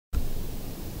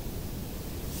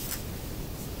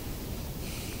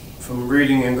from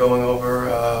reading and going over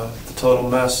the Total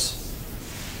Mess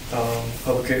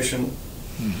publication,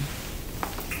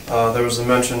 there was a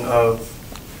mention of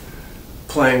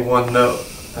playing one note,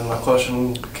 and my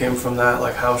question came from that,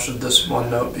 like how should this one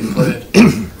note be played?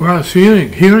 Well, it's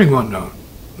hearing one note,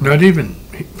 not even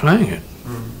playing it.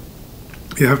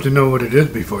 You have to know what it is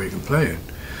before you can play it.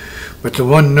 But the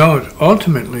one note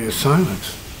ultimately is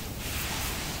silence.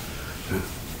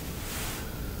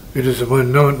 It is the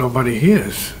one note nobody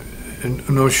hears, and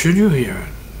nor should you hear it,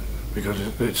 because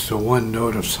it's the one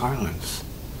note of silence.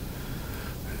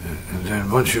 And then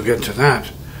once you get to that,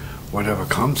 whatever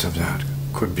comes of that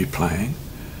could be playing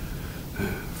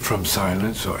from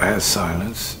silence or as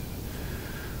silence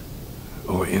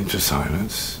or into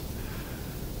silence.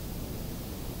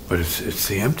 But it's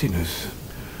the emptiness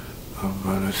of,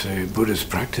 let's say, Buddhist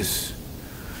practice.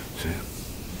 See?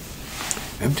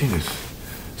 Emptiness,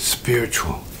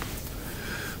 spiritual,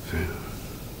 see?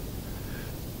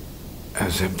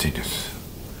 As emptiness.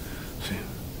 See?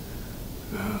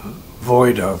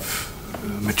 Void of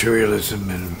materialism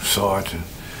and thought and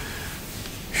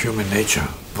human nature.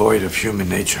 Void of human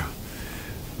nature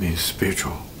means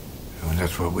spiritual. And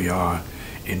that's what we are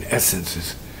in essence,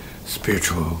 is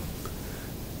spiritual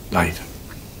light,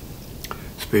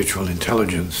 spiritual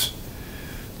intelligence,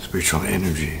 spiritual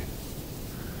energy,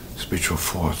 spiritual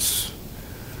force,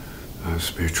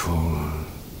 spiritual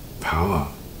power,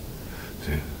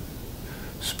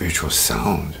 spiritual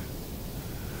sound,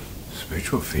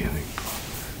 spiritual feeling,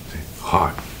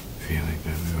 heart feeling.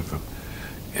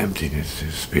 Emptiness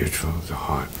is spiritual, the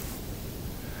heart.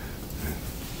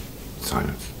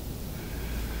 Silence.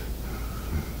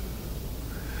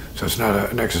 So it's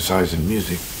not an exercise in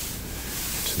music,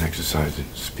 it's an exercise in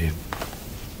spirit.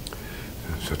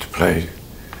 So to play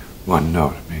one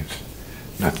note means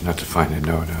not to find a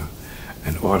note,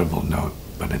 an audible note,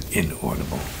 but an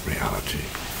inaudible reality,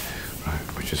 right?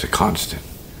 Which is a constant.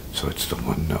 So it's the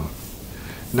one note.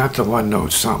 Not the one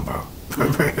note samba,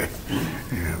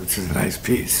 which is a nice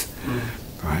piece,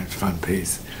 right? It's a fun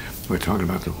piece. We're talking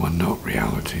about the one note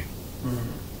reality.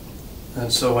 And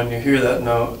so when you hear that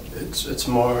note, it's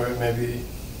more, maybe,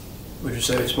 would you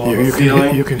say it's more of a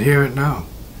feeling? You can hear it now.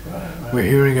 Right. We're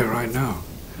hearing it right now.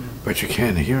 But you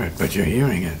can't hear it, but you're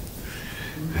hearing it.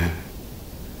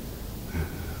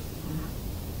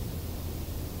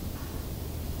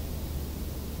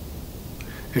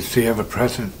 It's the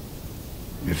ever-present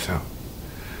itself.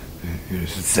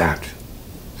 It's that.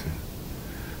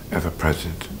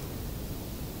 Ever-present,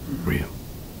 real.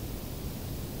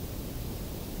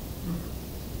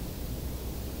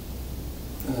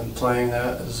 And then playing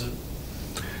that, is it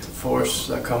the force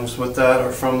that comes with that,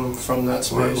 or from that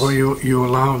space? Well, you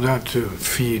allow that to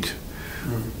feed.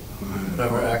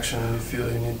 Whatever action you feel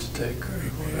you need to take, or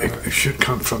whatever. It should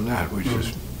come from that, which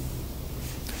is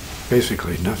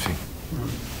basically nothing.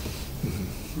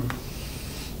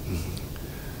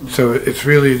 So it's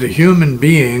really the human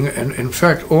being, and in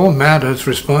fact all matter is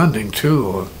responding to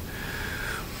or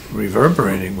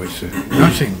reverberating with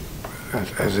nothing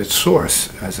as its source,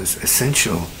 as its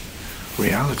essential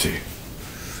reality.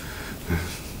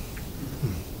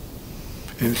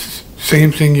 And it's the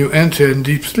same thing you enter in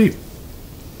deep sleep.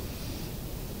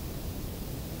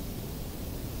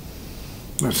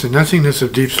 It's the nothingness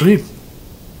of deep sleep,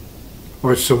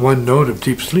 or it's the one note of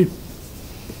deep sleep.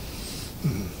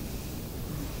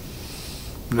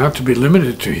 Not to be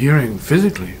limited to hearing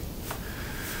physically,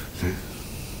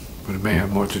 but it may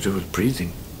have more to do with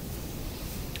breathing.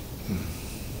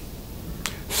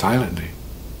 Silently.